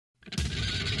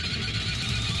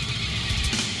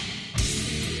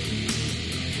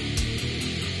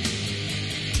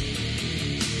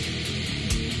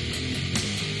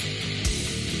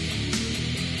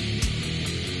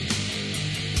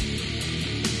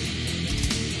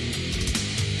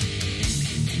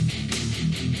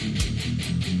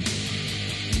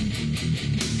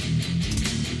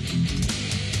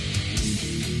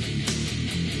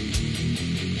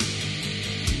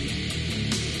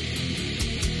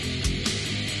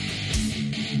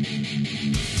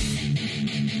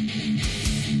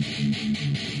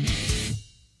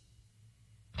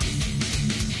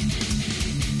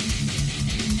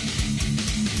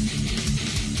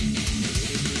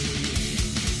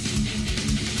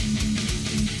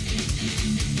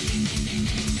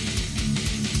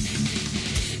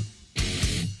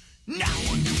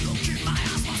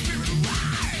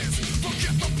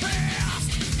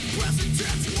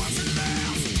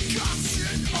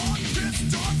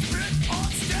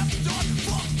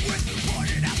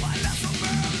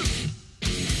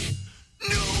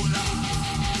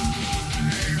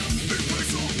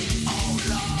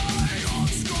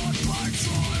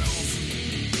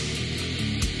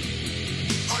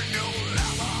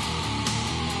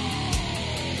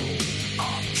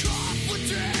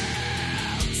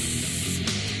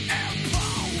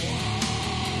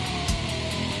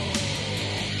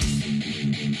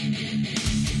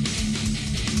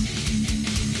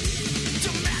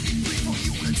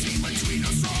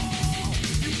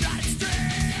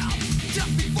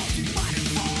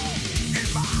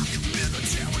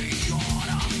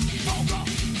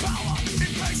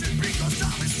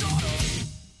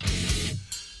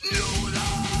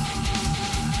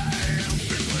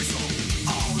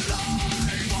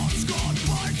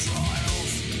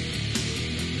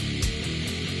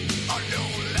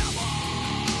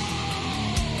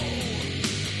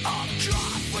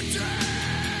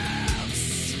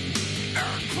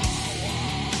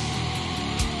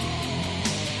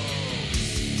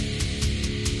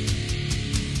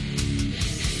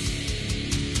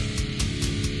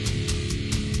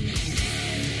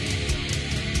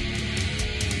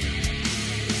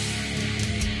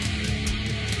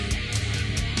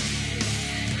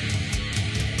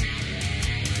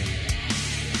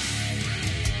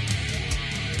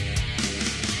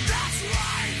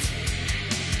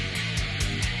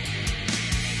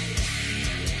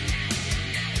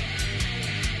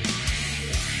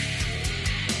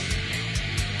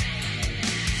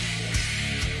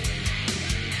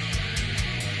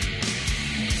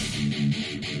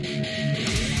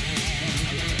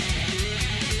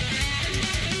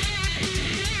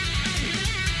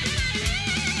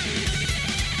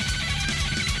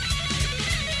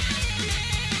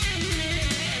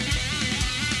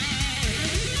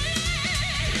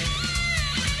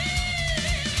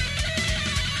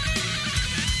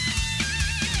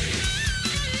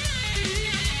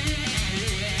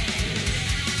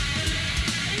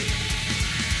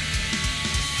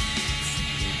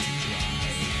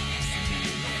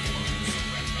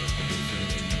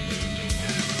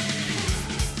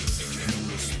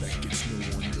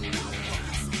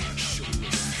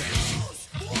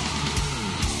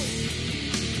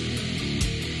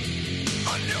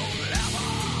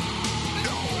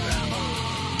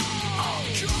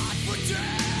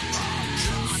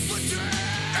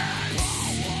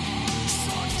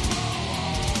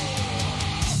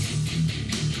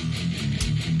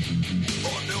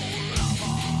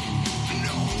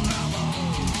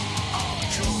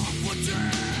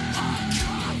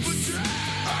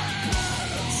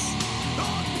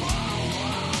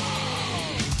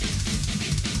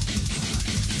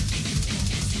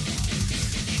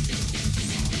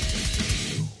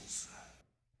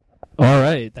All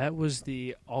right, that was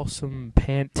the awesome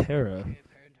Pantera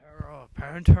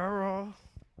Pantera.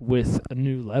 with a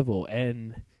new level.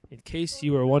 And in case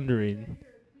you were wondering,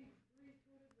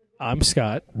 I'm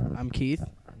Scott. I'm Keith.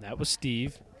 And that was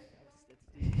Steve.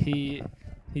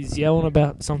 He's yelling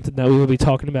about something that we will be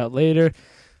talking about later.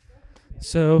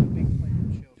 So,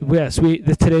 yes,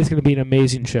 today's going to be an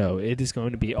amazing show. It is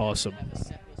going to be awesome.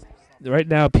 Right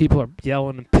now, people are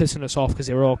yelling and pissing us off because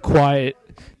they were all quiet.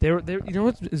 They were. You know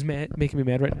what is making me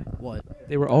mad right now? What?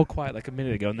 They were all quiet like a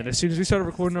minute ago, and then as soon as we started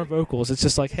recording our vocals, it's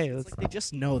just like, hey, let's. It's like they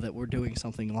just know that we're doing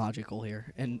something logical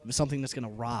here and something that's gonna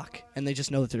rock, and they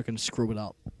just know that they're gonna screw it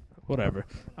up. Whatever.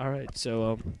 All right.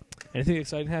 So, anything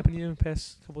exciting happened to you in the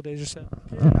past couple of days or so?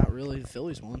 Yeah, not really. The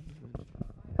Phillies won.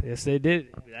 Yes, they did.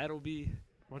 That'll be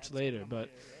much later, but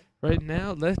right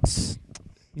now, let's.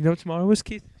 You know what tomorrow is,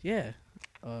 Keith? Yeah.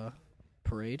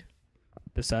 Parade.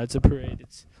 Besides the parade,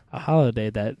 it's a holiday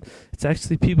that it's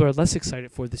actually people are less excited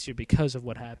for this year because of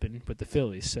what happened with the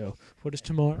Phillies. So, what is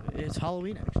tomorrow? It's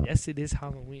Halloween, actually. Yes, it is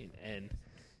Halloween. And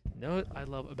you know what I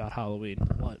love about Halloween?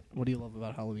 What? What do you love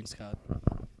about Halloween, Scott?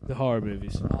 The horror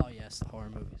movies. Oh, yes, the horror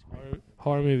movies.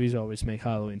 Horror movies always make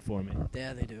Halloween for me.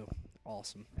 Yeah, they do.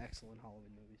 Awesome. Excellent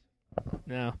Halloween movies.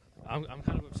 Now, I'm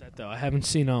kind of upset, though. I haven't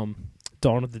seen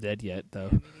Dawn of the Dead yet, though.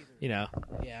 Yeah, me neither. You know.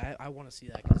 Yeah, I want to see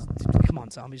that because, come on,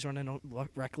 zombies running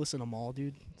reckless in a mall,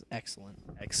 dude. It's excellent.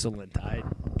 Excellent.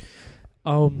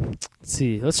 Let's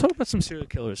see. Let's talk about some serial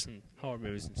killers and horror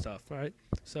movies and stuff, all right?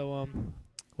 So,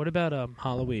 what about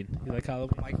Halloween? You like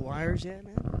Halloween? Michael Myers, yeah,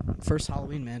 man. First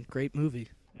Halloween, man. Great movie.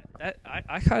 That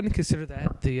I kind of consider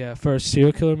that the first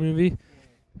serial killer movie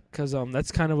because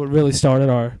that's kind of what really started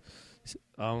our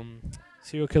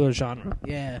serial killer genre.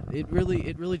 Yeah, it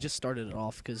really just started it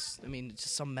off because, I mean, it's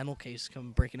just some mental case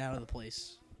come breaking out of the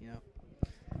place, you know.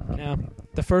 Now,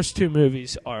 the first two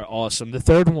movies are awesome. The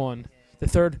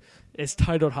third is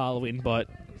titled Halloween, but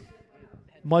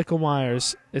Michael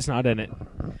Myers is not in it.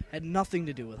 Had nothing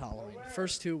to do with Halloween. The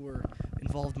first two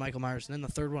involved Michael Myers, and then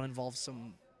the third one involved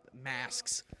some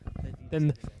masks.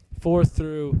 Then 4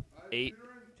 through 8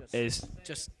 is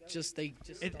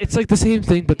it's like the same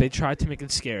thing, but they tried to make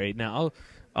it scary. Now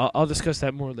I'll discuss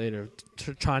that more later.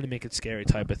 Trying to make it scary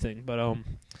type of thing, but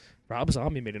Rob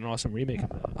Zombie made an awesome remake of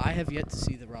that. I have yet to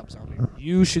see the Rob Zombie.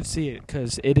 You should see it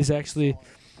because it is actually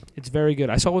it's very good.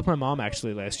 I saw it with my mom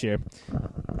actually last year.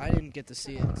 I didn't get to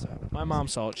see it, so my mom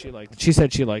saw it. She liked it. She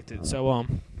said she liked it. So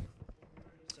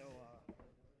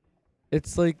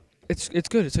it's like. It's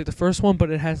good. It's like the first one,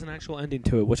 but it has an actual ending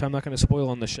to it, which I'm not going to spoil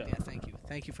on the show. Yeah, thank you.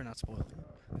 Thank you for not spoiling.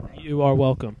 You are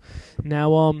welcome.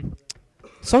 Now,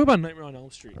 let's talk about Nightmare on Elm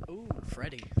Street. Ooh,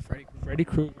 Freddy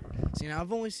Krueger. See, now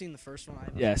I've only seen the first one.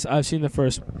 Yes, I've seen the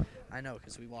first one. I know,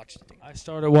 because we watched it together. I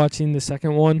started watching the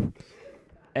second one,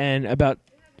 and about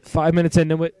 5 minutes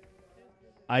into it,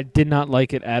 I did not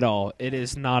like it at all. It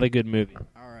is not a good movie.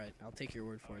 All right, I'll take your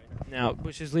word for it. Now,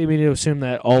 which is leading me to assume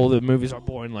that all the movies are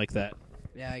boring like that.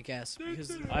 Yeah, I guess.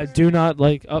 Because I do not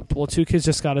like. Well, two kids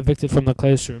just got evicted from the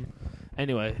classroom.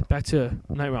 Anyway, back to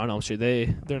Nightmare on Elm Street.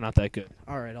 They're not that good.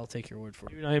 all right, I'll take your word for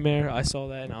it. New Nightmare. I saw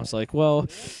that and I was like, well,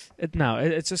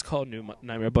 it's just called New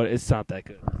Nightmare, but it's not that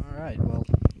good. All right, well,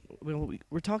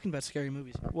 we're talking about scary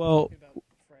movies. Well, We're talking about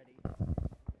Freddy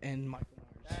and Michael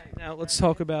Myers. now let's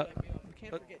talk about. We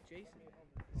can't forget Jason.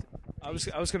 I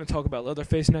was going to talk about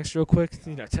Leatherface next real quick.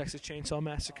 Texas Chainsaw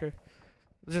Massacre.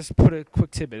 Just put a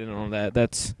quick tidbit in on that.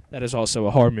 That is also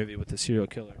a horror movie with a serial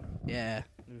killer. Yeah.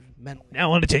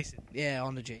 Now on to Jason. Yeah,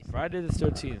 on to Jason. Friday the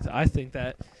 13th. I think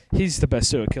that he's the best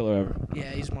serial killer ever.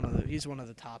 Yeah, he's one of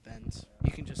the top ends.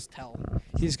 You can just tell.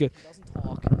 He's good. He doesn't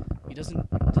talk. He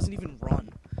doesn't even run,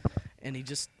 and he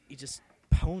just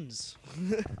pones.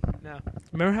 Now,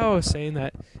 remember how I was saying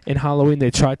that in Halloween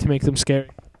they tried to make them scary?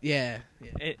 Yeah.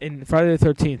 In Friday the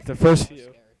 13th, the first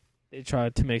few, they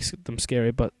tried to make them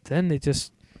scary, but then they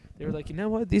were like, you know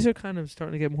what? These are kind of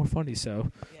starting to get more funny,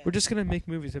 so we're just going to make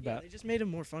movies about. They just made him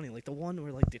more funny. Like the one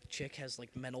where like the chick has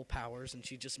like mental powers and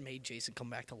she just made Jason come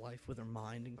back to life with her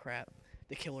mind and crap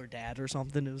to kill her dad or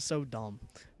something. It was so dumb.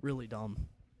 Really dumb.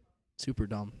 Super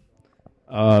dumb.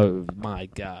 My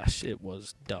gosh, it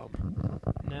was dumb.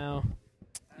 Now,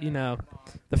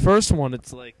 the first one,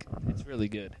 it's really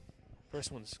good.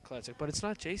 First one's classic, but it's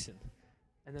not Jason.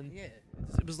 And then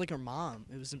it was like her mom.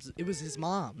 It was his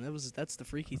mom. That's the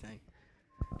freaky thing.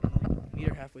 And like, meet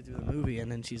her halfway through the movie,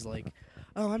 and then she's like,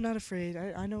 "Oh, I'm not afraid.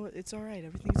 I know it's all right.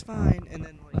 Everything's fine." And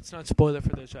then like, let's not spoil it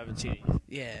for those who haven't seen it.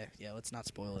 Yeah. Let's not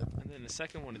spoil it. And then the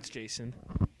second one, it's Jason.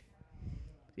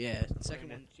 Yeah, the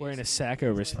second one. Wearing a sack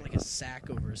over his face. Like a sack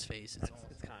over his face. It's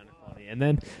kind of funny. And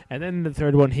then the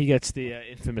third one, he gets the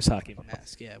infamous hockey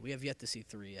mask. Yeah, we have yet to see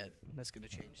 3 yet. That's gonna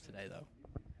change today, though.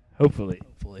 Hopefully.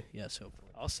 Yes, hopefully.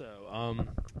 Also,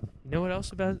 you know what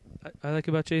else I like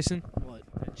about Jason? What?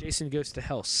 Jason Goes to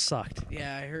Hell sucked.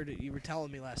 Yeah, I heard it. You were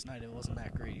telling me last night it wasn't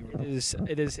that great.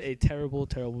 It is a terrible,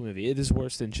 terrible movie. It is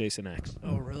worse than Jason X.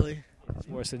 Oh, really? It's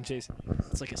worse than Jason.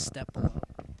 It's like a step below.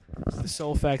 The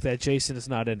sole fact that Jason is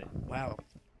not in it. Wow.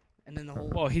 And then the whole...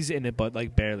 Well, he's in it, but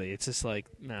like barely. It's just like,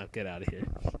 no, get out of here.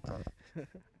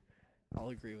 I'll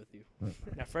agree with you.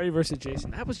 Now, Freddy vs.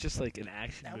 Jason, that was just like an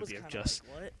action movie of just...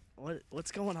 Like,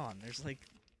 what's going on? There's like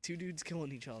 2 dudes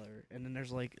killing each other, and then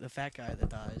there's like the fat guy that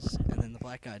dies, and then the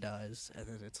black guy dies, and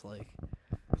then it's like...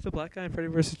 What's the black guy in Freddy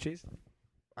vs. Jason?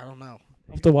 I don't know.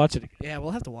 We'll have to watch it again. Yeah,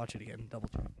 we'll have to watch it again. Double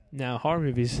check. Now, horror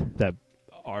movies that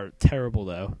are terrible,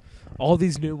 though. All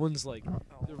these new ones, like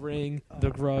The Ring, The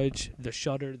Grudge, The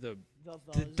Shutter, The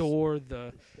Door,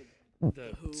 the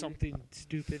something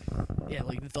stupid. Yeah,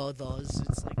 like Thus.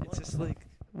 It's just like,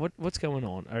 what's going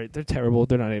on? All right, they're terrible.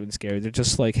 They're not even scary. They're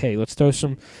just like, hey, let's throw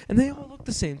some... And they all look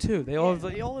the same, too. They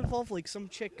all involve like some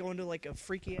chick going to like a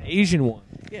freaky... Asian one.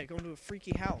 Yeah, going to a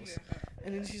freaky house.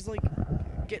 And then she's like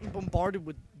getting bombarded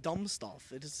with dumb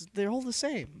stuff. They're all the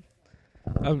same.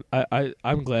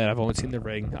 I'm glad I've only seen The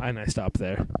Ring, and I stopped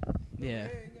there. Yeah.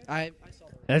 I saw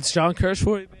That's John Kirsch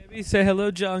for you, baby. Say hello,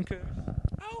 John Kirsch.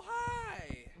 Oh,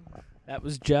 hi! That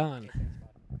was John.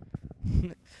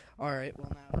 All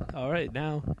right,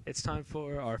 now it's time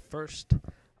for our first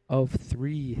of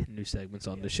 3 new segments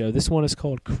on the show. This one is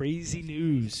called Crazy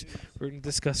News. We're going to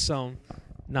discuss some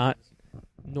not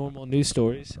normal news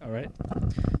stories, all right?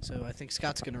 So I think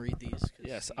Scott's going to read these.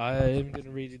 Yes, I am going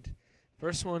to read it.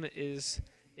 First one is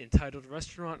entitled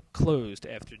Restaurant Closed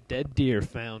After Dead Deer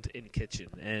Found in Kitchen.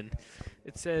 And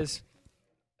it says,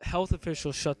 health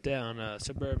officials shut down a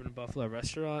suburban Buffalo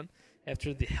restaurant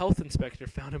after the health inspector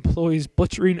found employees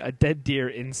butchering a dead deer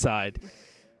inside.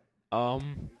 Now,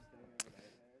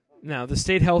 the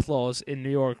state health laws in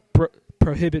New York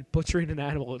prohibit butchering an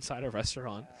animal inside a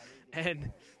restaurant.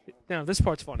 And now, this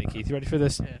part's funny, Keith. You ready for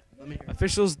this? Yeah. Let me hear it.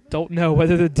 Officials don't know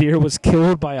whether the deer was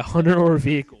killed by a hunter or a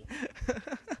vehicle.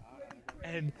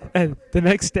 And the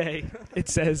next day, it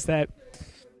says that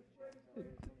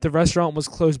the restaurant was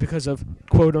closed because of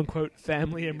quote-unquote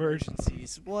family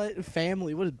emergencies. What?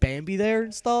 Family? What, is Bambi there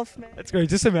and stuff, man? That's great.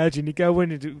 Just imagine, you go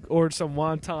in and order some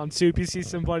wonton soup, you see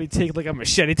somebody take like a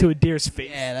machete to a deer's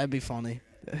face. Yeah, that'd be funny.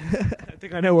 I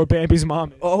think I know where Bambi's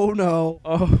mom is. Oh, no.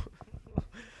 Oh.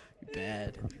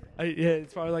 Bad. Yeah,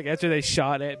 it's probably like after they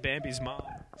shot at Bambi's mom,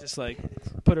 just like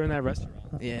put her in that restaurant.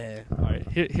 Yeah. All right,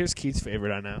 here's Keith's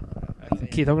favorite, I know.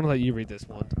 Keith, I'm going to let you read this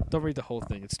one. Don't read the whole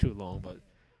thing. It's too long, but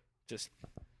just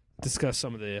discuss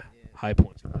some of the high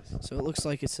points of this. So it looks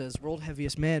like it says, world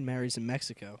heaviest man marries in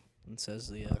Mexico. It says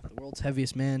the world's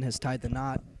heaviest man has tied the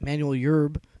knot. Manuel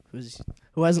Yerb, who's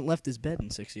who hasn't left his bed in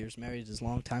 6 years, married his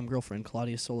longtime girlfriend,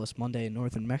 Claudia Solis, Monday in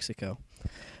northern Mexico.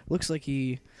 Looks like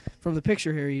from the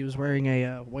picture here, he was wearing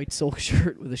a white silk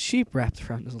shirt with a sheep wrapped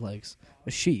around his legs.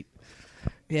 A sheet.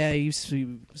 Yeah, he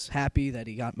was happy that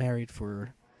he got married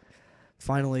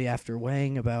finally after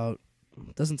weighing about,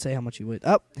 doesn't say how much he weighed.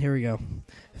 Oh, here we go.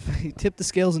 He tipped the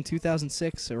scales in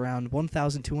 2006 around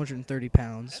 1,230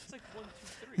 pounds. That's like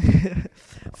 1, 2, 3.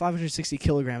 560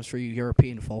 kilograms for you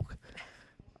European folk.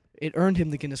 It earned him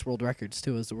the Guinness World Records,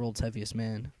 too, as the world's heaviest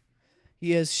man.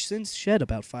 He has since shed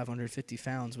about 550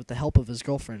 pounds with the help of his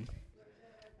girlfriend.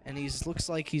 And looks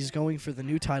like he's going for the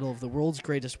new title of the world's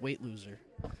greatest weight loser.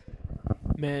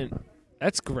 Man,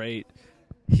 that's great.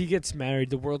 He gets married.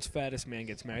 The world's fattest man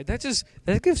gets married. That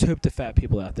gives hope to fat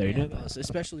people out there. Yeah, You it know that? does,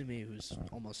 especially me, who's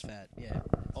almost fat. Yeah,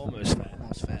 Almost fat.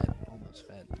 almost fat. Almost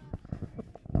fat.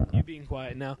 You being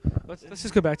quiet now. Let's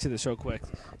just go back to this real quick.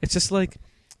 It's just like,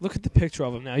 look at the picture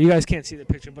of him now. You guys can't see the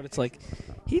picture, but it's like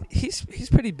he's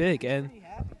pretty big. And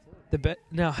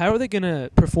now, how are they gonna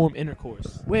perform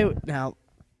intercourse? Wait, now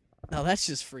that's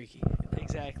just freaky.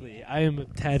 Exactly. I am a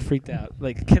tad freaked out.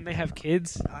 Like, can they have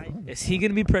kids? Is he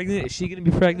going to be pregnant? Is she going to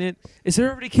be pregnant? Is there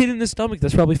already a kid in the stomach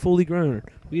that's probably fully grown?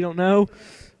 We don't know.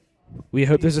 We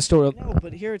hope there's a story. No,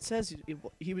 but here it says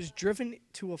he was driven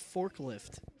from a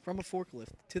forklift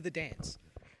to the dance.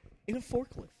 In a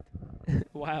forklift.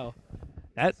 Wow.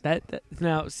 That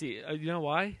now, see, you know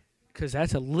why? Because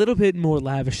that's a little bit more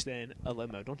lavish than a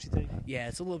limo, don't you think? Yeah,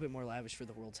 it's a little bit more lavish for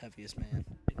the world's heaviest man.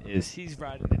 It is. He's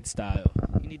riding in style.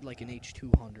 You need like an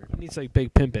H200. He needs like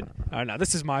big pimping. All right, now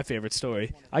this is my favorite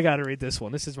story. I got to read this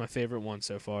one. This is my favorite one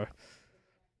so far.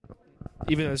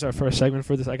 Even though it's our first segment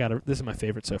for this, this is my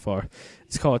favorite so far.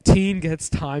 It's called "Teen Gets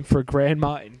Time for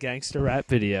Grandma in Gangster Rap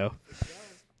Video."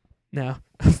 Now,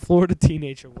 a Florida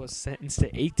teenager was sentenced to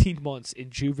 18 months in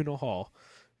juvenile hall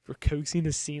for coaxing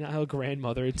a senile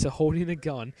grandmother into holding a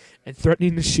gun and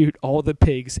threatening to shoot all the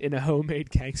pigs in a homemade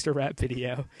gangster rap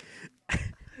video.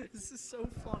 This is so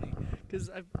funny because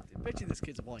I bet you this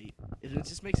kid's white. It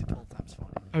just makes it 12 times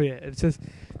funny. Oh yeah, it says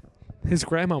his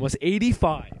grandma was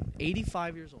 85,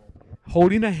 85 years old,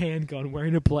 holding a handgun,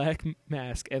 wearing a black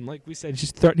mask, and like we said,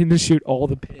 she's threatening to shoot all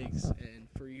the pigs. pigs. And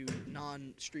for you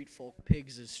non-street folk,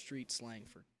 pigs is street slang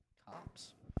for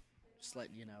cops. Just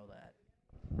letting you know that.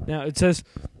 Now, it says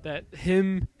that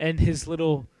him and his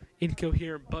little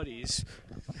incoherent buddies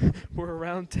were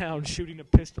around town shooting a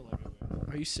pistol everywhere.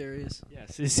 Are you serious?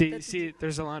 Yes. You see,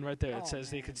 there's a line right there that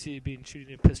says they could see being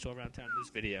shooting a pistol around town in this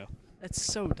video. That's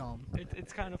so dumb.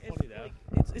 It's kind of funny, though.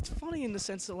 It's funny in the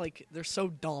sense that, like, they're so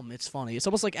dumb, it's funny. It's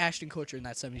almost like Ashton Kutcher in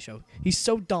that 70s show. He's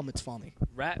so dumb, it's funny.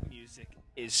 Rap music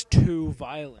is too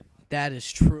violent. That is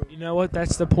true. You know what?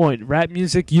 That's the point. Rap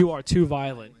music, you are too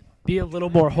violent. Be a little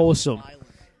more wholesome.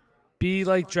 Be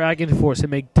like Dragon Force and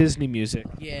make Disney music.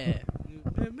 Yeah.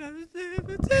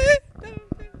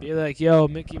 Be like, yo,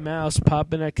 Mickey Mouse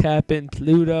popping a cap in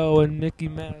Pluto and Mickey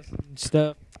Mouse and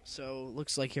stuff. So,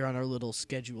 looks like you're on our little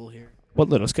schedule here. What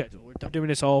little schedule? We're doing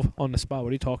this all on the spot. What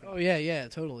are you talking about? Oh, yeah,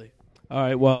 totally. All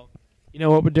right, well, you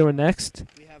know what we're doing next?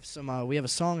 We have we have a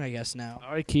song, I guess, now.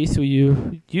 All right, Keith,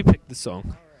 you pick the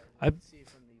song. Let's see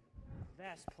from the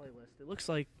vast playlist. It looks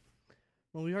like,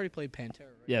 well, we already played Pantera,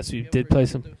 right? Yes, we You ever did play heard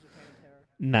some. of Pantera?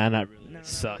 Nah, not really. No, They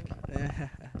suck.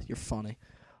 You're funny.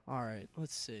 All right,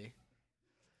 let's see.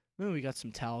 Ooh, we got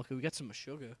some Metallica. We got some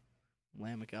Meshuggah.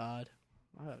 Lamb of God.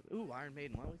 Ooh, Iron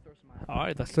Maiden. Why don't we throw some Iron All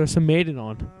right, let's throw some Maiden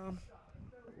on.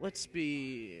 Let's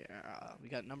be. We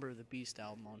got Number of the Beast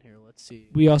album on here. Let's see.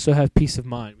 We also have Peace of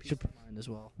Mind. We Peace should, of Mind as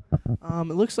well.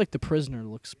 It looks like The Prisoner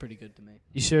looks pretty good to me.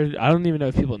 you should. I don't even know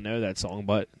if people know that song,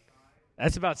 but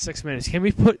that's about 6 minutes. Can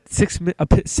we put a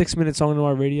 6-minute song into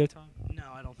our radio time? No,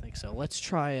 I don't think so. Let's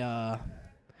try.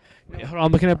 Wait, hold on,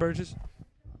 I'm looking at Burgess.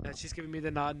 She's giving me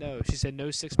the nod no. She said no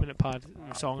 6-minute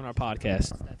song in our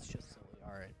podcast. That's just silly.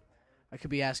 All right. I could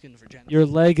be asking for Jennifer. Your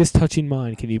leg is touching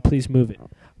mine. Can you please move it?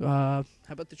 How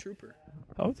about The Trooper?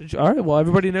 Oh, all right. Well,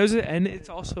 everybody knows it, and it's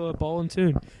also a ball and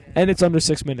tune. And it's under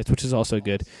 6 minutes, which is also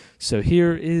good. So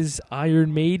here is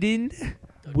Iron Maiden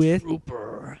with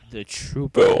Trooper. The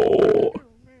Trooper.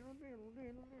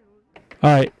 All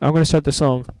right, I'm going to start the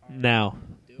song now.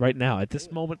 Right now. At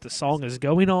this moment, the song is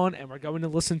going on, and we're going to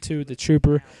listen to The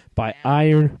Trooper by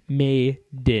Iron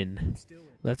Maiden.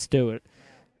 Let's do it.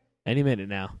 Any minute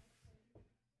now.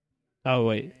 Oh,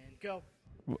 wait. And go.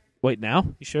 Wait, now?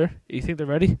 You sure? You think they're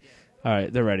ready? All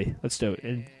right, they're ready. Let's do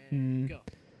it. And go.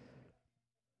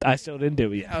 I still didn't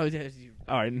do it yet. Oh,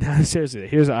 All right, now seriously.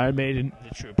 Here's Iron Maiden,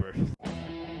 The Trooper.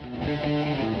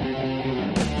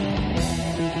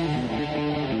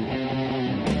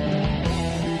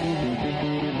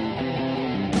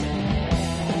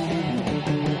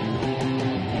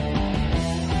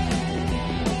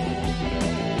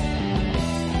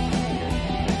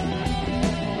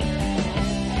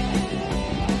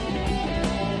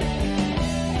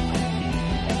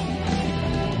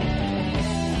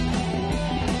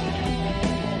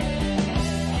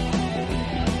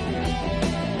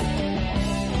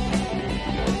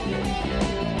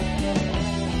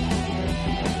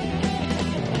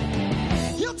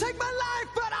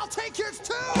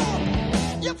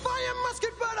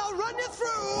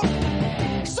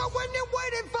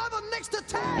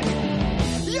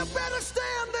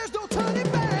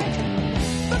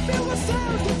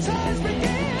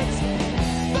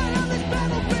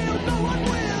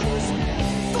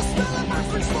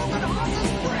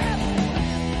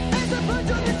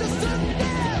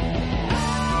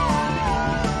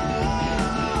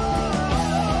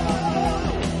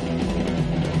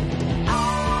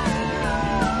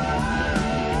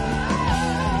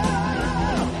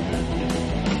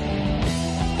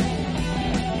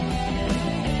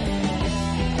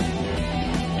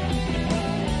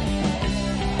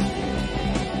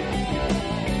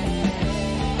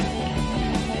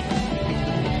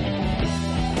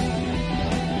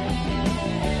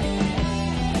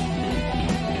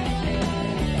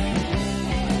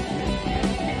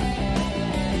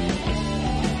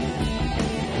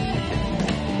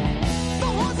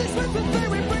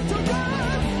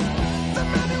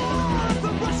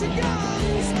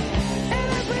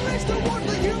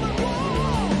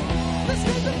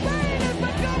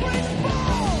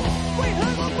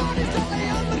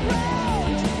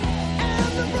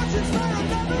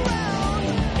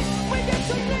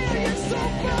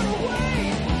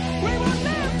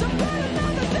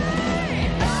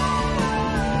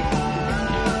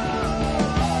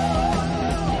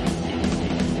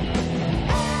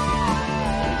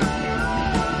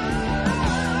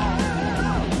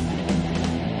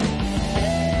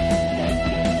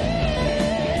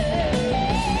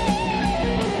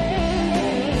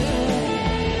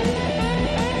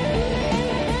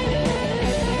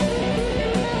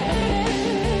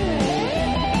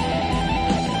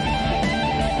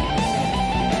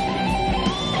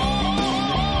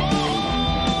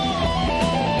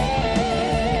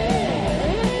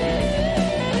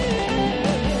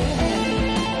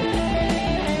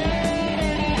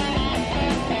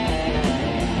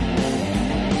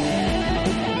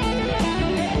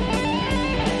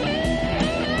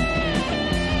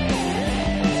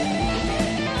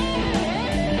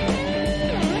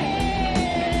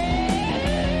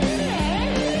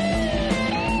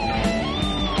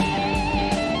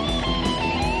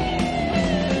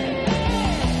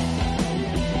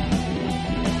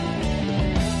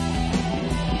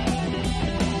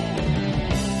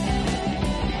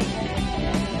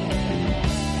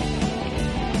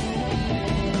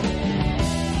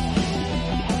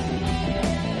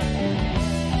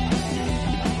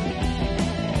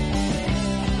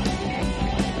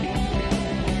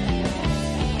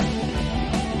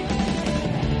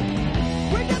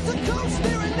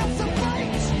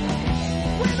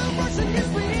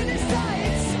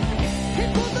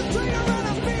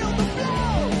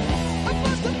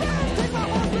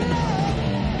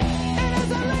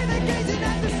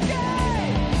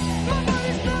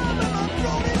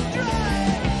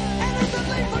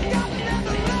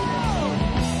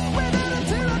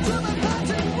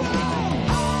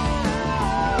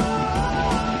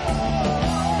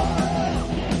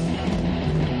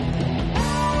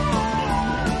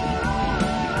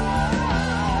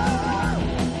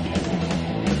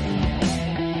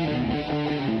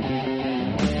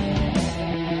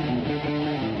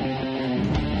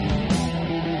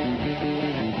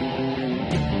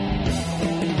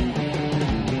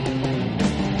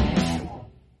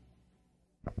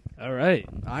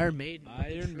 Iron Maiden.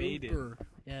 Iron Maiden. Trooper.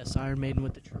 Yes, Iron Maiden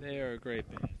with the Trooper. They are a great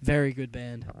band. Very good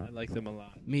band. I like them a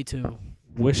lot. Me too.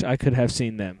 Wish I could have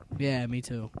seen them, Yeah, me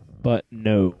too. but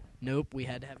no. Nope, we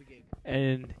had to have a gig.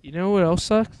 And you know what else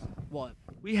sucks? What?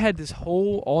 We had this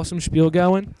whole awesome spiel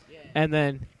going, Yeah. and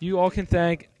then you all can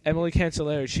thank Emily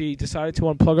Cancellara. She decided to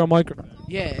unplug our microphone,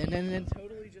 Yeah, and then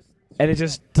totally just... and it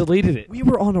just deleted it. We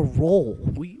were on a roll.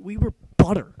 We were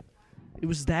butter. It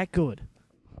was that good.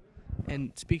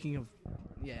 And speaking of...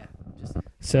 Yeah, just...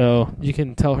 So you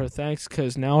can tell her thanks,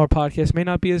 because now our podcast may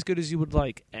not be as good as you would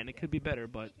like, and it could be better,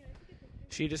 but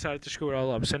she decided to screw it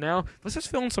all up. So now, let's just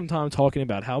fill in some time talking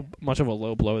about how much of a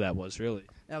low blow that was, really.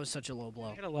 That was such a low blow.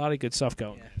 We had a lot of good stuff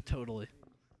going. Yeah, totally.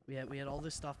 We had all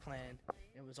this stuff planned.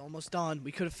 It was almost done.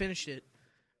 We could have finished it,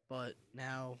 but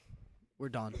now we're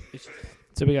done.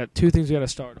 So we got 2 things we got to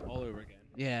start all over again.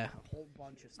 Yeah, a whole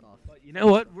bunch of stuff. But you know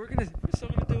what? We're still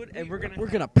gonna do it, and we're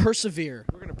gonna persevere.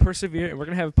 We're gonna persevere, and we're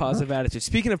gonna have a positive attitude.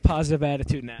 Speaking of positive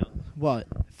attitude, now What?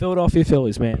 Philadelphia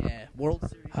Phillies, man. Yeah, World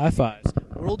Series. High fives.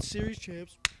 World Series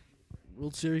champs.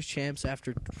 World Series champs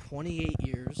after 28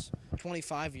 years,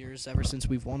 25 years ever since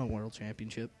we've won a world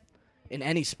championship in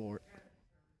any sport.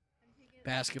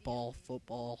 Basketball,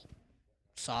 football,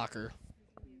 soccer.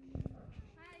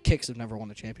 Kicks have never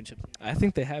won a championship. I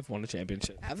think they have won a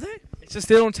championship. Have they? It's just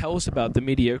they don't tell us about the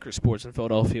mediocre sports in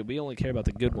Philadelphia. We only care about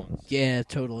the good ones. Yeah,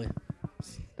 totally.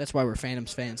 That's why we're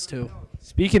Phantoms fans, too.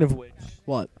 Speaking of which,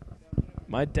 What?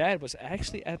 my dad was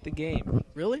actually at the game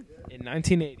Really? in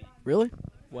 1980 Really?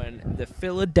 when the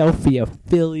Philadelphia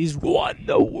Phillies won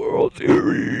the World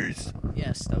Series.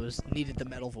 Yes, that was needed the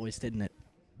metal voice, didn't it?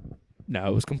 No,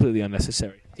 it was completely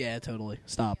unnecessary. Yeah, totally.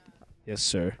 Stop. Yes,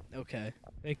 sir. Okay.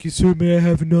 Thank you, sir. May I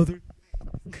have another?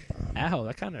 Ow,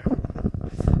 that kind of hurt.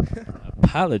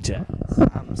 Apologize.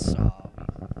 I'm sorry.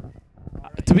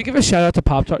 Did we give a shout out to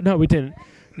Pop Tart? No, we didn't.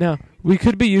 No, we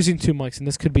could be using 2 mics, and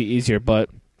this could be easier, but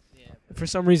for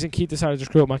some reason, Keith decided to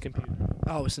screw up my computer.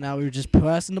 Oh, so now we were just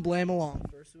passing the blame along.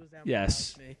 First it was them.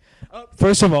 Yes. Now it's me. Oh.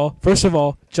 First of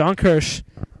all, John Kirsch,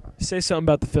 say something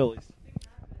about the Phillies.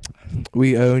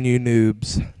 We own you,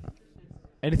 noobs.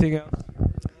 Anything else?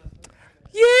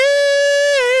 Yeah!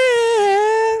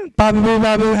 Bobby Boo,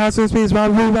 Bobby Boo, house of speeds,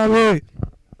 Bobby Boo, Bobby Boo.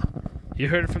 You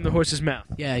heard it from the horse's mouth.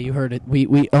 Yeah, you heard it.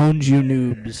 We owned you,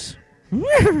 noobs.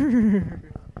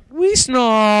 We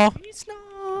snore. We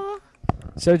snore.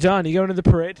 So, John, you going to the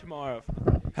parade tomorrow?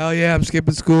 Hell yeah, I'm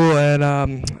skipping school,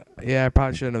 and yeah, I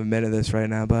probably shouldn't have admitted this right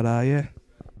now, but yeah.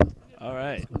 All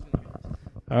right.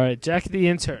 All right, Jackie the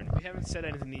intern. We haven't said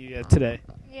anything to you yet today.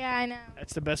 Yeah, I know.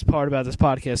 That's the best part about this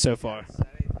podcast so far.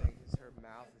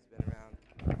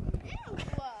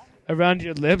 Around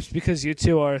your lips, because you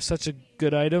two are such a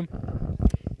good item.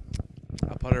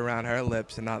 I'll put it around her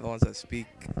lips and not the ones that speak.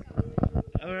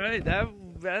 All right, that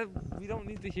we don't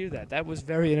need to hear that. That was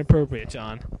very inappropriate,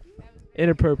 John.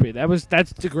 Inappropriate.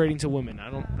 That's degrading to women.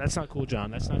 That's not cool,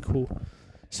 John. That's not cool.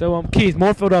 So, Keith,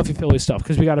 more Philadelphia Phillies stuff,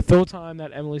 because we got a fill time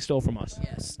that Emily stole from us.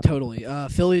 Yes, totally.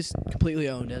 Phillies completely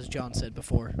owned, as John said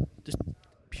before. Just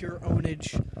pure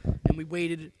ownage, and we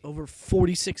waited over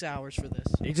 46 hours for this.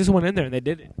 They just went in there and they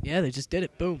did it. Yeah, they just did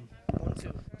it. Boom.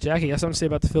 1-2. Jackie, you have something to say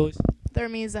about the Phillies? They're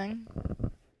amazing.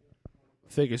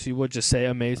 Figures you would just say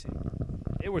amazing.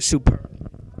 They were superb.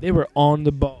 They were on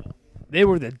the ball. They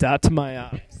were the dot to my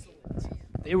eye.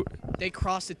 They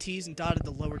crossed the T's and dotted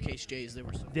the lowercase J's.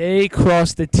 They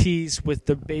crossed the T's with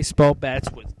the baseball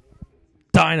bats with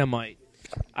dynamite.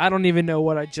 I don't even know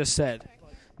what I just said.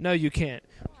 No, you can't.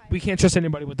 We can't trust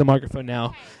anybody with the microphone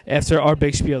now after our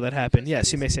big spiel that happened.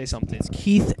 Yes, you may say something. It's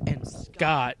Keith and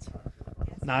Scott.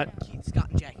 Not Keith, Scott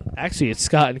and Jackie. actually, it's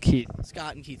Scott and Keith.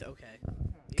 Scott and Keith. Okay.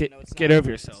 Get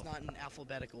over yourself. It's not in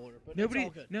alphabetical order, but Nobody. it's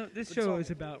all good. No, this But show it's all is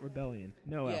good. about rebellion.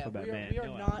 No Yeah, alphabet, man. we are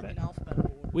No not alphabet. in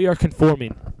alphabetical order. We are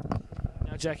conforming.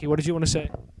 Now, Jackie, what did you want to say?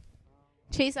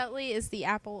 Chase Utley is the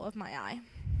apple of my eye.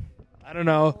 I don't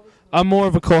know. I'm more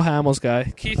of a Cole Hamels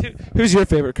guy. Keith, who's your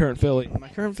favorite current Philly? My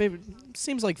current favorite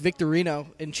seems like Victorino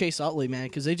and Chase Utley, man,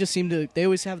 because they just seem to. They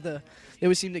always seem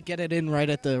to get it in right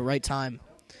at the right time.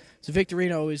 So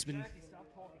Victorino always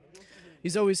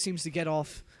seems to get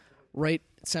off right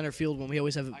center field when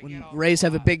when Rays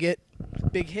have a big hit,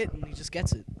 and he just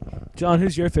gets it. John,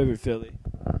 who's your favorite Philly?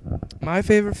 My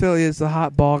favorite Philly is the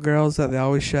hot ball girls that they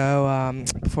always show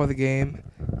before the game.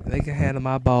 They can handle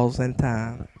my balls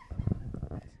anytime.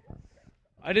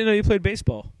 I didn't know you played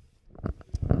baseball.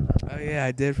 Oh yeah,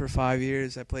 I did for 5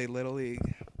 years. I played Little League.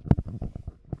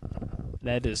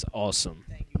 That is awesome.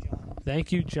 Thank you, John.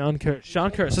 Thank you, John Kirsch.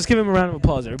 John Kirsch. Let's give him a round of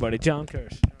applause, everybody. John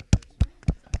Kirsch.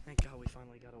 Thank God we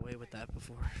finally got away with that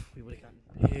before we would have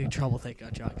gotten in big trouble. Thank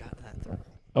God John got that through.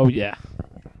 Oh, yeah.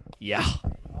 Yeah.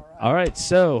 All right,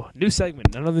 so new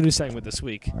segment. Another new segment this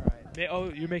week. All right. Oh,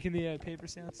 you're making the paper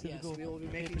sounds? Yes, Typical we will be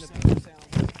making the paper paper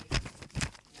sound.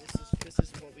 This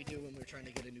is what we do when we're trying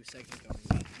to get a new segment going.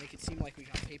 We make it seem like we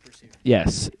got papers here.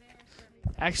 Yes.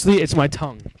 Actually, it's my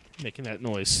tongue making that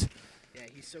noise. Yeah,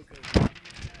 he's so good.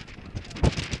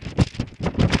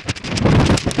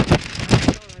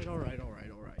 All right.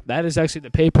 That is actually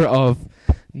the paper of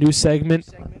new segment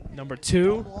number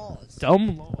 2,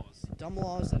 Dumb Laws. Dumb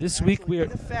laws. That This are week actually we are-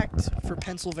 in effect for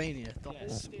Pennsylvania. The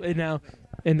Yes. whole And now,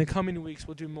 in the coming weeks,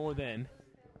 we'll do more than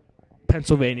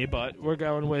Pennsylvania, but we're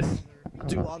going with.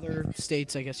 do other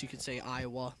states, I guess you could say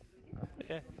Iowa.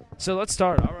 So let's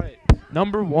start. All right.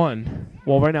 Number 1.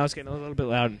 Well, right now it's getting a little bit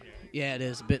loud. Yeah, it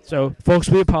is a bit. So, folks,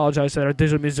 we apologize that our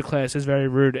digital music class is very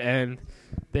rude and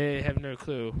they have no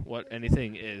clue what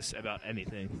anything is about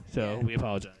anything. So, Yeah. we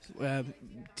apologize.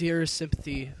 Dearest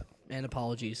sympathy and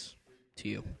apologies to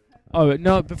you. Oh,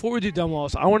 no, before we do Dumb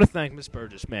Laws, I want to thank Miss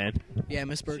Burgess, man. Yeah,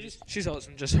 Miss Burgess. She's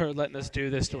awesome. Just her letting us do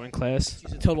this during class.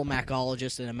 She's a total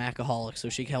Macologist and a Macaholic, so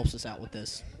she helps us out with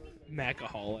this.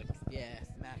 Macaholic. Yeah,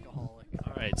 Macaholic.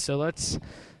 All right, so let's.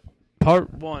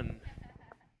 Part 1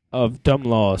 of Dumb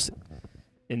Laws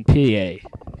in PA.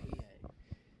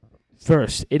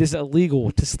 First, it is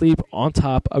illegal to sleep on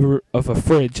top of a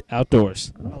fridge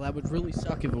outdoors. Well, that would really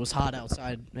suck if it was hot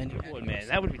outside. And you had to Man,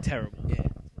 that would be terrible. Yeah.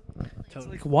 It's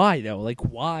Totally. like, why, though? Like,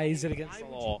 why is it against the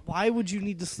law? Why would you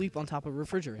need to sleep on top of a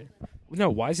refrigerator? No,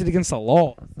 why is it against the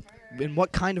law? And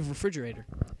what kind of refrigerator?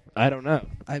 I don't know.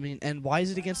 I mean, and why is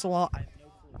it against the law? I have no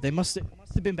clue. They must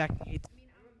have been back in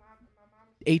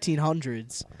the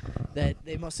 1800s that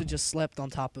they must have just slept on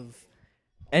top of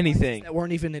Anything. that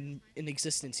weren't even in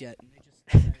existence yet. And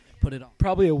they just put it on.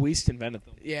 Probably a Weast invented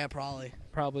them. Yeah, probably.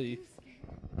 Probably.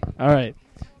 All right.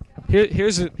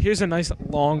 Here's a nice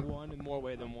long one in more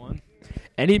way than one.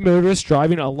 Any motorist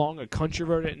driving along a country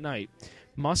road at night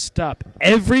must stop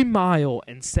every mile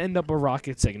and send up a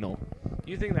rocket signal.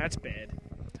 You think that's bad?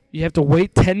 You have to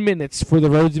wait 10 minutes for the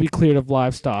road to be cleared of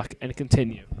livestock and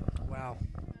continue. Wow.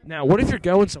 Now, what if you're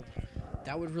going somewhere?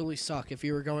 That would really suck if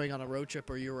you were going on a road trip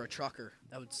or you were a trucker.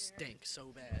 That would stink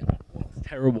so bad.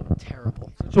 Terrible.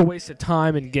 Terrible. Such a waste of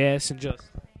time and gas and just...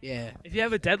 Yeah. If you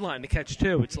have a deadline to catch,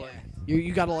 too, it's like...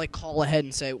 You got to, like, call ahead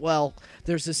and say, well,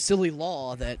 there's this silly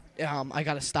law that I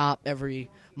got to stop every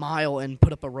mile and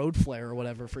put up a road flare or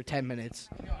whatever for 10 minutes.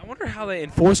 I wonder how they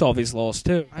enforce all these laws,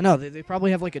 too. I know. They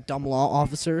probably have, like, a dumb law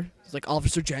officer. It's like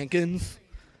Officer Jenkins,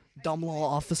 dumb law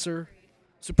officer,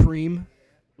 Supreme,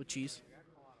 with cheese.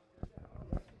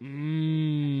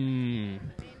 Mmm.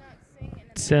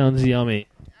 Sounds yummy.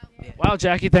 Wow,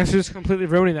 Jackie, thanks for just completely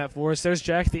ruining that for us. There's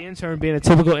Jack the intern being a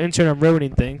typical intern and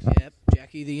ruining things. Yep,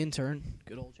 Jackie the intern.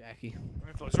 Good old Jackie. All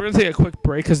right, folks, we're going to take a quick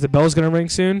break because the bell's going to ring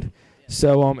soon.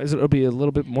 So it'll be a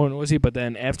little bit more noisy, but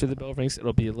then after the bell rings,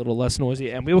 it'll be a little less noisy.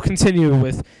 And we will continue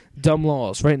with Dumb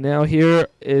Laws. Right now, here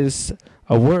is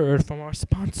a word from our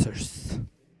sponsors.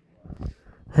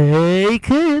 Hey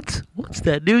kids, what's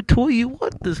that new toy you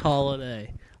want this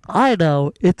holiday? I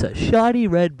know, it's a shiny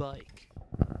red bike.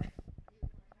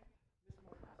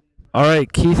 All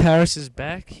right, Keith Harris is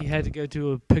back. He had to go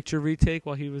do a picture retake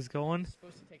while he was gone.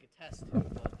 Supposed to take a test.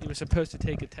 He was supposed to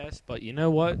take a test, but you know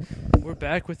what? We're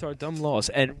back with our dumb laws,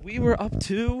 and we were up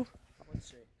to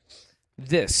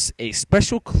this. A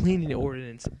special cleaning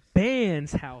ordinance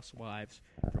bans housewives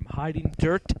from hiding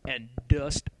dirt and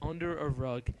dust under a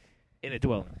rug in a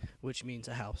dwelling. Which means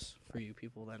a house for you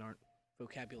people that aren't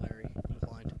vocabulary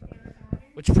inclined.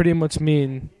 Which pretty much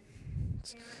means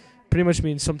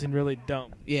something really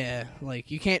dumb. Yeah,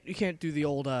 like you can't do the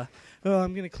old I'm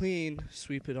gonna clean,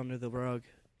 sweep it under the rug.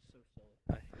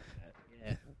 I hate that.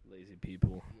 Yeah. Lazy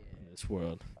people in this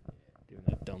world doing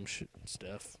that dumb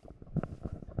stuff.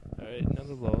 All right,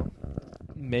 another law.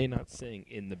 May not sing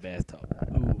in the bathtub.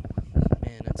 Ooh,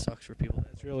 man, that sucks for people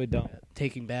That's really dumb.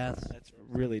 taking baths. That's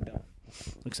really dumb.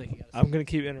 Looks like you got. I'm going to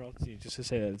keep interrupting you just to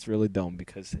say that it's really dumb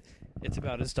because it's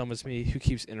about as dumb as me who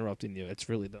keeps interrupting you. It's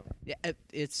really dumb. Yeah,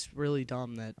 it's really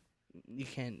dumb that you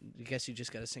can't. I guess you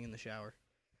just got to sing in the shower.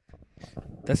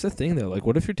 That's the thing, though. Like,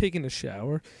 what if you're taking a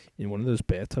shower in one of those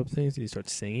bathtub things and you start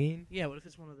singing? Yeah, what if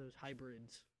it's one of those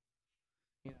hybrids?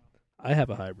 You know, I have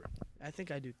a hybrid. I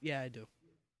think I do. Yeah, I do.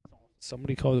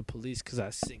 Somebody call the police because I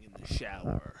sing in the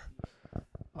shower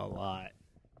a lot.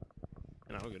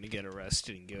 And I'm going to get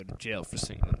arrested and go to jail for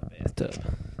singing in the bathtub.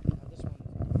 This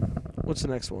one. What's the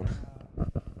next one?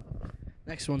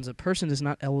 Next one's a person is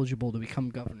not eligible to become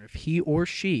governor if he or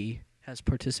she has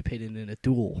participated in a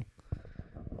duel.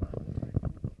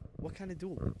 What kind of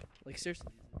duel? Like seriously?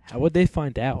 How would they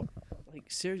find out?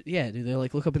 Like seriously? Yeah, do they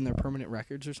like look up in their permanent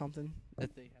records or something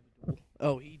that they have a duel?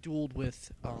 oh, he dueled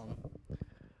with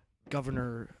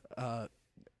Governor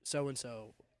so and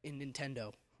so in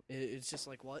Nintendo. It's just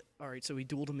like, what? All right, so he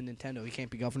dueled him in Nintendo. He can't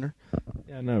be governor.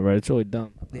 Yeah, I know, right? It's really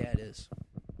dumb. Yeah, it is.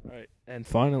 All right, and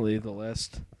finally, the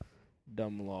last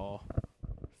dumb law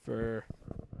for,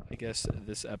 I guess,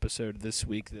 this episode, this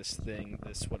week, this thing,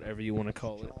 this whatever you want to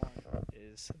call it,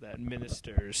 is that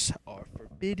ministers are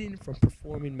forbidden from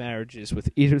performing marriages with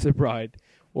either the bride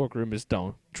or groom is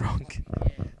drunk.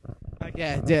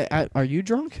 Yeah, are you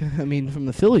drunk? I mean, from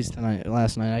the Phillies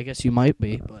last night, I guess you might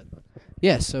be, but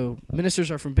yeah. So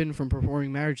ministers are forbidden from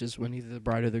performing marriages when either the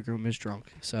bride or the groom is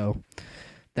drunk. So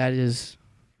that is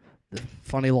the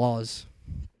funny laws,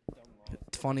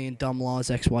 funny and dumb laws.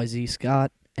 XYZ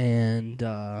Scott and.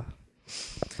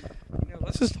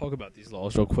 Let's just talk about these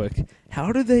laws real quick.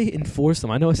 How do they enforce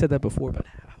them? I know I said that before, but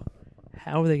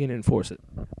how are they going to enforce it?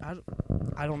 I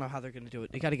don't know how they're going to do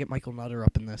it. They got to get Michael Nutter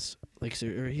up in this. Like, so,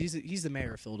 or he's the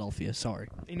mayor of Philadelphia. Sorry.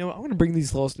 I'm going to bring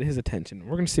these laws to his attention.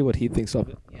 We're going to see what he thinks of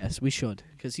it. Yes, we should,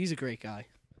 because he's a great guy.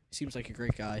 Seems like a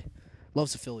great guy.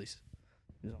 Loves the Phillies.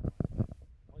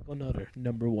 Michael Nutter,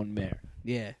 #1 mayor.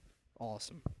 Yeah,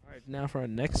 awesome. All right, now for our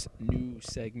next new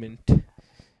segment.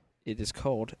 It is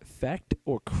called Fact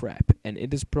or Crap, and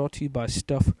it is brought to you by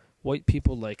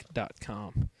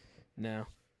StuffWhitePeopleLike.com. Now,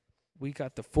 we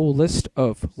got the full list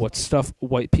of what stuff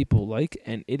white people like,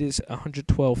 and it is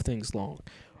 112 things long.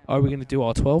 Are we going to do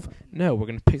all 12? No, we're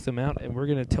going to pick them out, and we're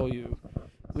going to tell you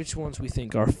which ones we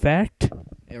think are fact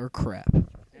or crap.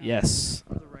 Yes.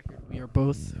 For the record, we are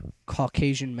both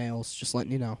Caucasian males, just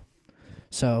letting you know.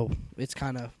 So, it's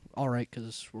kind of alright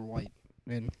because we're white,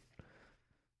 and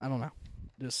I don't know.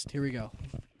 Just, here we go.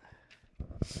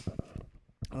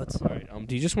 All right.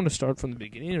 Do you just want to start from the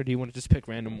beginning, or do you want to just pick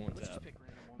random ones out?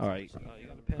 All right. You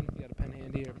got a pen? You got a pen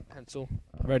handy or a pencil?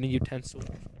 Writing utensil?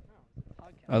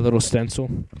 A little stencil?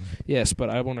 Yes,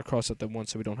 but I want to cross out the one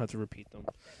so we don't have to repeat them.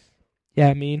 Yeah,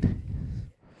 I mean.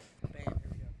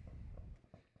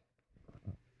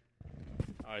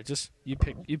 All right. Just you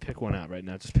pick one out right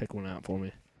now. Just pick one out for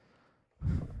me.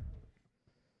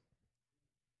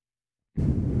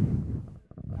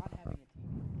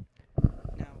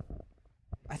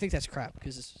 I think that's crap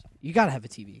because you gotta have a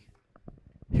TV.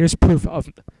 Here's proof of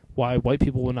why white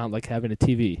people will not like having a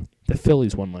TV. The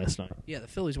Phillies won last night. Yeah, the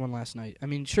Phillies won last night. I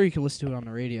mean, sure you can listen to it on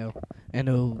the radio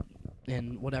and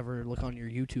whatever, look on your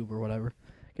YouTube or whatever.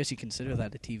 I guess you consider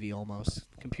that a TV almost.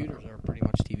 Computers are pretty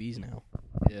much TVs now.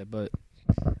 Yeah, but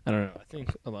I don't know. I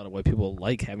think a lot of white people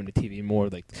like having a TV more.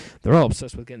 Like they're all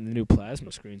obsessed with getting the new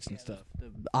plasma screens and stuff.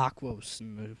 The Aquos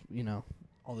and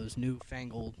all those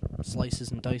newfangled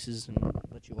slices and dices and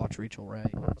let you watch Rachel Ray.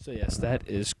 So yes, that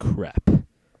is crap.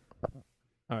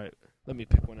 All right, let me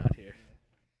pick one out here.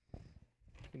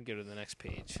 We can go to the next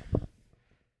page.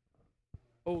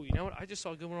 Oh, you know what? I just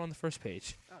saw a good one on the first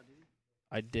page. Oh, did you?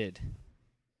 I did.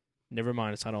 Never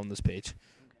mind, it's not on this page.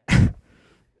 I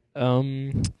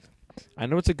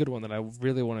know it's a good one that I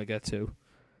really want to get to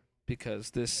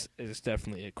because this is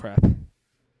definitely a crap.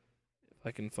 If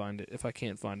I can find it. If I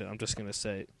can't find it, I'm just going to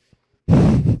say it.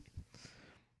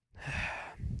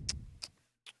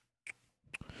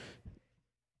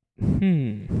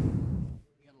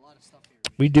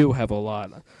 We do have a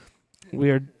lot.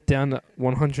 We are down to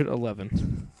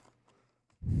 111.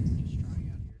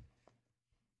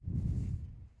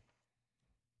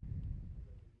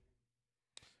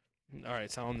 All right,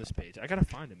 it's not on this page. I gotta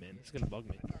find it, man. It's gonna bug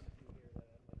me.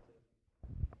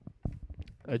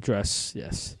 Address,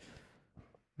 yes.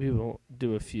 We will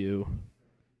do a few.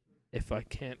 If I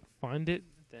can't find it,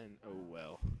 then oh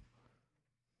well.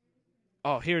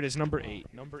 Oh, here it is, number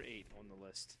 8. Number 8 on the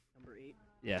list. Number 8?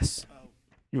 Yes. Oh.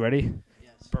 You ready?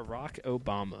 Yes. Barack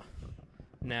Obama.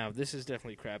 Now, this is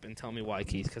definitely crap, and tell me why,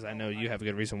 Keith, because I know you have a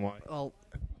good reason why. Well,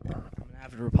 I'm an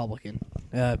avid Republican.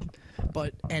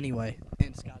 But anyway,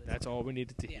 and Scott. That's all we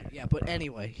needed to hear. Yeah, but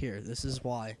anyway, here, this is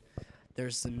why.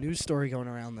 There's the news story going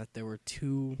around that there were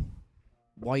 2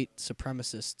 white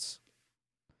supremacists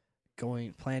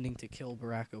planning to kill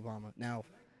Barack Obama. Now,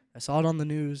 I saw it on the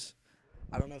news.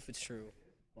 I don't know if it's true,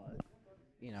 but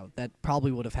that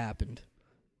probably would have happened.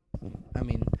 I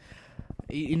mean,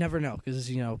 you never know because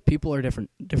people are different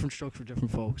strokes for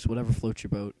different folks. Whatever floats your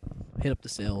boat, hit up the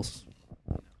sales.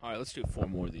 All right, let's do 4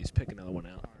 more of these. Pick another one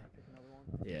out.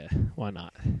 Yeah, why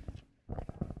not?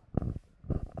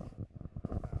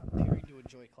 Appearing to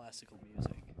enjoy classical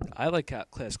music. I like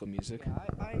classical music. Yeah,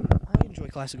 I enjoy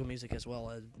classical music as well.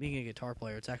 Being a guitar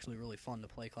player, it's actually really fun to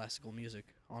play classical music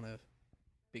on a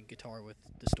big guitar with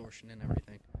distortion and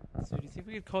everything. So do you think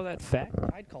we could call that fact?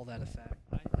 I'd call that a fact.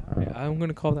 I'm going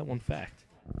to call that one fact.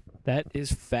 That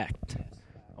is fact.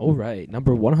 All right,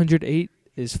 number 108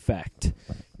 is fact.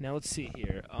 Now let's see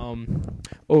here.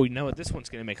 Oh, you know what? This one's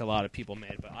gonna make a lot of people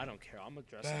mad, but I don't care. I'm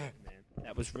addressing it, man.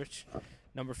 That was Rich.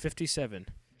 Number 57.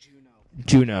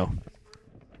 Juno.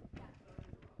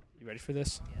 You ready for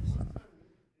this? Yes.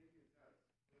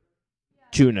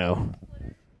 Juno.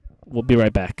 We'll be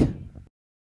right back.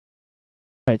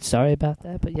 Alright, sorry about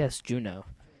that, but yes, Juno.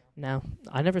 Now,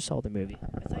 I never saw the movie.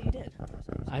 I thought you did.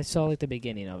 I saw like the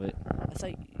beginning of it. I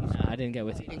thought you No, I didn't get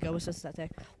with You you. didn't go with us that day?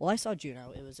 Well, I saw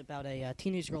Juno. It was about a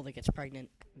teenage girl that gets pregnant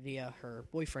via her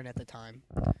boyfriend at the time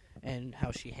and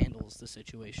how she handles the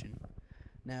situation.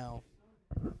 Now,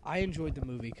 I enjoyed the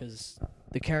movie because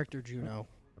the character Juno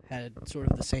had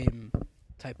sort of the same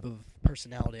type of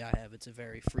personality I have. It's a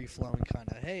very free-flowing kind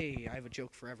of, hey, I have a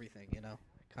joke for everything,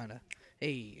 kind of,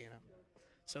 hey,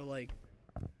 So, like,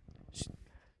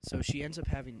 so she ends up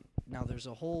having, now there's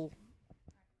a whole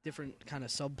different kind of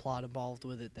subplot involved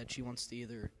with it that she wants to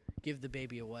either give the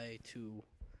baby away to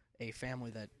a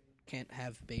family that can't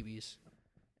have babies,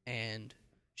 and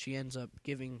she ends up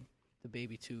giving the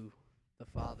baby to the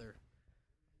father.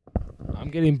 I'm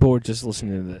getting bored just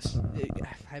listening to this.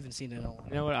 I haven't seen it in a long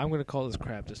You know what? I'm gonna call this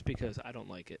crap just because I don't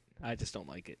like it. I just don't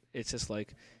like it. It's just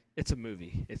like it's a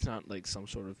movie. It's not like some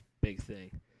sort of big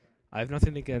thing. I have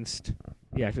nothing against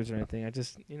the actors or anything. I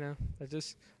just,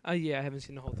 I haven't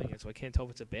seen the whole thing yet, so I can't tell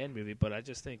if it's a bad movie. But I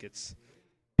just think it's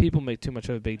people make too much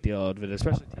of a big deal out of it,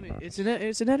 especially. I mean, it's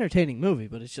an entertaining movie,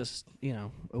 but it's just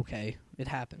okay, it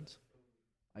happens,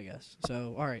 I guess.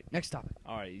 So all right, next topic.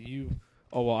 All right, you.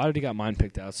 Oh well, I already got mine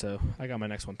picked out, so I got my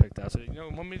next one picked out. So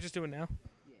want me to just do it now?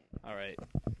 Yeah. All right.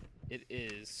 It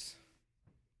is.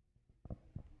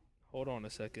 Hold on a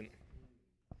second.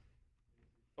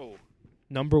 Oh.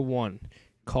 Number 1,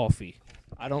 coffee.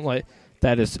 I don't like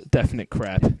that. Is definite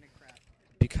crap.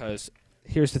 Because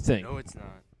here's the thing. No, it's not.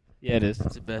 Yeah, it is.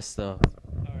 It's the best stuff.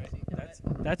 All right,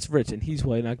 that's Rich, and he's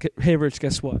white. Hey, Rich,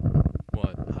 guess what?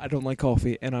 What? I don't like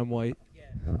coffee, and I'm white.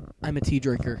 I'm a tea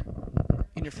drinker.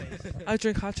 In your face. I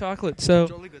drink hot chocolate, so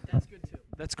Totally good. That's good too.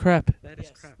 that's crap. That is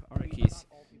Yes. crap. All right, Keith,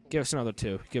 give us another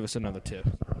 2. Give us another 2.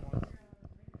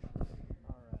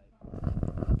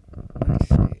 Let's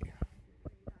see.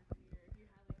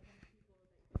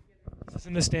 This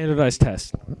isn't a standardized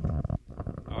test.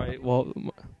 All right, well,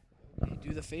 Okay,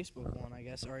 do the Facebook one, I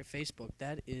guess. All right, Facebook.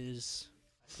 That is.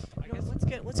 Let's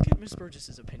get Miss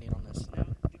Burgess's opinion on this. Now,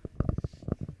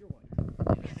 you're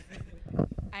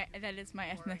white. That is my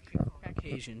ethnic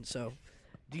Caucasian. So,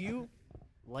 do you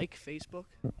like Facebook?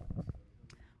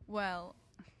 Well,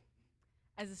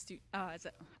 as a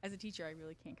teacher, I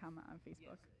really can't comment on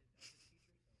Facebook.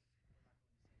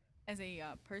 As a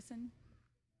person,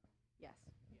 yes.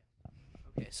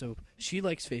 Okay, so she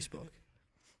likes Facebook.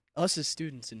 Us as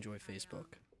students enjoy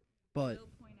Facebook, but I will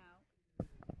point out, I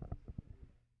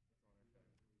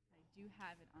do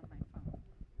have it on my phone.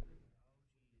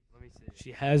 Let me see.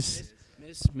 she has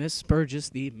Miss Burgess,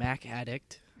 the Mac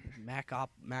addict,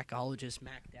 Macologist,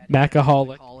 Mac daddy,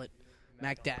 Macaholic, call it,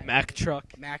 Mac dad, Mac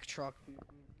truck, Mac truck,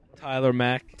 Tyler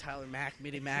Mac. Tyler Mac,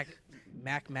 Midi Mac,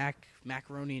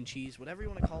 macaroni and cheese, whatever you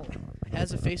want to call it,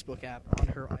 has a Facebook app on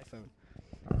her iPhone.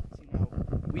 So,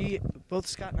 both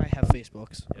Scott and I have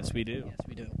Facebooks. Yes, we do. Yes,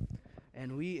 we do,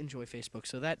 and we enjoy Facebook.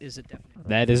 So that is a definite.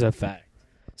 That is a fact.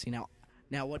 See now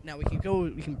what? Now we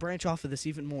can branch off of this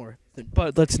even more.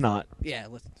 But let's not, Yeah,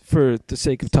 let's for the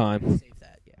sake of time. save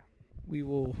that. Yeah. We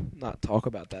will not talk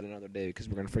about that another day because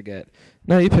we're gonna forget.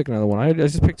 No, you pick another one. I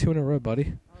just picked 2 in a row,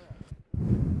 buddy.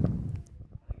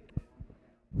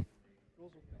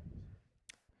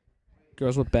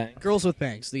 Girls with bangs. Girls with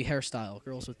bangs, the hairstyle.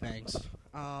 Girls with bangs.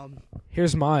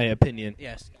 Here's my opinion.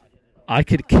 Yes. I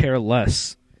could care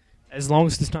less. As long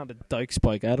as it's not a dyke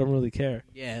spike, I don't really care.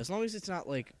 Yeah, as long as it's not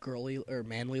like girly or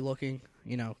manly looking,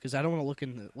 because I don't want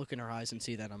to look in her eyes and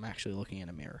see that I'm actually looking in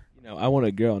a mirror. I want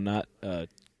a girl, not a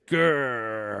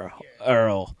girl.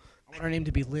 Earl. I want her name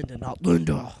to be Linda, not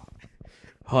Linda.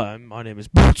 Hi, my name is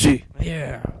Bootsy.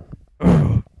 Yeah.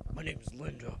 My name is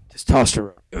Linda.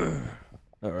 Testosterone.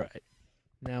 All right.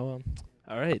 Now,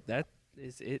 all right. That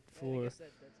is it for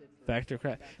Factor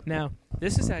Crap. Now,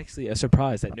 this is actually a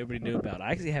surprise that nobody knew about.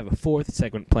 I actually have a 4th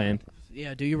segment planned.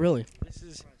 Yeah, do you really?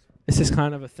 This is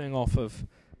kind of a thing off of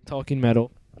Talking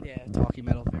Metal. Yeah, talking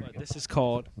metal. But this is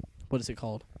called What is it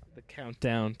called? The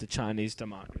Countdown to Chinese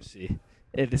Democracy.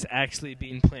 It is actually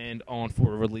being planned on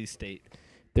for a release date.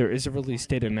 There is a release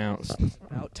date announced.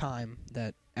 About time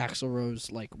that Axl Rose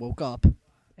woke up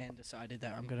and decided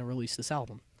that I'm gonna release this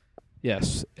album.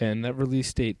 Yes, and that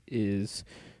release date is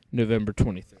November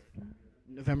 23rd.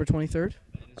 November 23rd.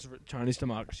 It's Chinese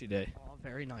Democracy Day. Oh,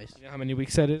 very nice. You know how many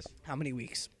weeks that is? How many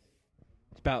weeks?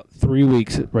 It's about 3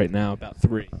 weeks right now. About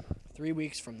 3. 3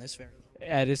 weeks from this very.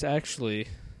 It is actually.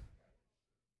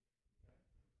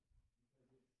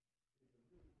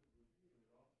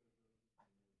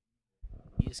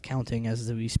 He is counting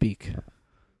as we speak.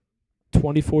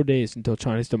 24 days until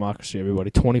Chinese democracy, everybody.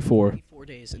 24. 4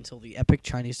 days until the epic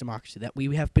Chinese democracy that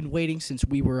we have been waiting since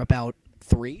we were about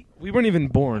 3. We weren't even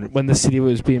born when the city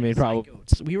was being made, probably.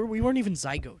 Zygotes. We weren't even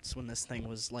zygotes when this thing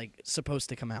was like supposed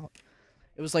to come out.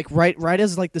 It was like right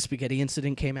as like the spaghetti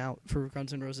incident came out for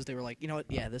Guns N' Roses. They were like, you know what?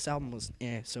 Yeah, this album was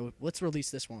so let's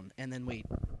release this one and then wait.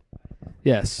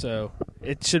 Yes, so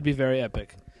it should be very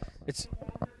epic.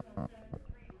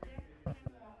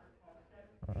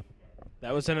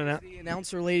 That was The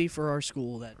announcer lady for our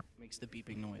school that makes the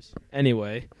beeping noise.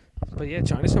 Anyway, but yeah,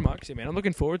 Chinese democracy, man. I'm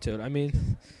looking forward to it. I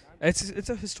mean, it's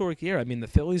a historic year. I mean, the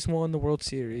Phillies won the World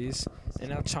Series, and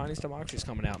now Chinese democracy's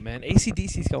coming out, man.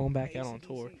 AC/DC's going back out on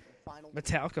tour.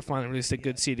 Metallica finally released a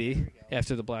good CD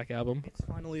after the Black Album. It's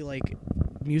finally like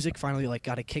music finally like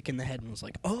got a kick in the head and was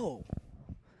like, oh,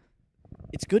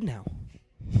 it's good now.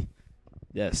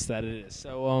 Yes, that it is.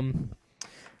 So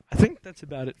I think that's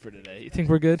about it for today. You think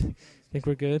we're good? Think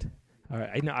we're good? All right.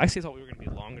 I actually thought we were going to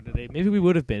be longer today. Maybe we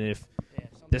would have been if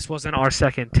this wasn't our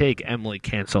second take. Emily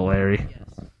Cancellari.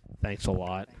 Yes. Thanks a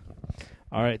lot.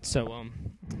 All right. So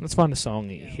let's find a song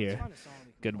here.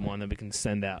 Good one that we can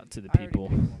send out to the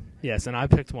people. Yes, and I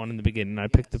picked one in the beginning. I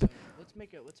picked the. Let's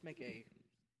make a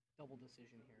double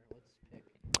decision here. Let's pick.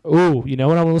 Ooh, you know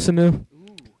what I want to listen to?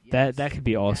 Ooh, yes. That could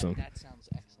be awesome. That sounds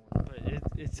excellent. But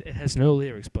it has no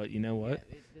lyrics. But you know what?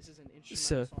 This is an instrumental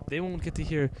So song. they won't get to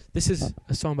hear. This is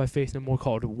a song by Faith No More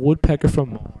called "Woodpecker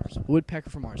from Mars." Woodpecker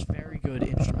from Mars. Very good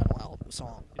instrumental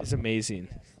song. It's amazing.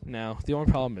 Now the only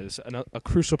problem is a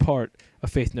crucial part of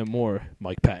Faith No More,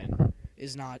 Mike Patton.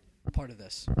 Is not part of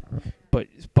this.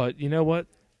 But you know what?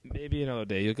 Maybe another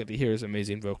day you'll get to hear his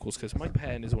amazing vocals because Mike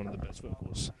Patton is one of the best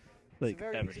vocals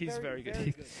ever. He's very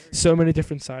good. So many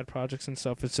different side projects and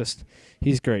stuff. It's just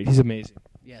he's great. He's amazing.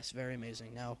 Yes, very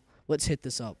amazing. Now let's hit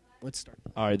this up. Let's start.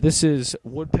 All right, this is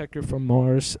Woodpecker from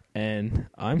Mars, and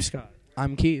I'm Scott.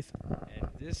 I'm Keith. And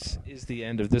this is the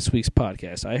end of this week's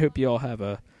podcast. I hope you all have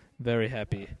a very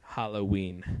happy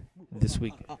Halloween this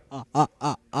week.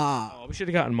 Oh, we should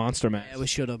have gotten Monster Mash. Yeah, we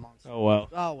should have. Oh well,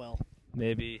 Oh well.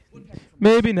 maybe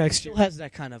next year. Still has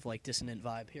that kind of like dissonant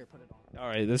vibe. Here, put it on. All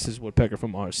right, this is Woodpecker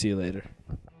from Mars. See you later.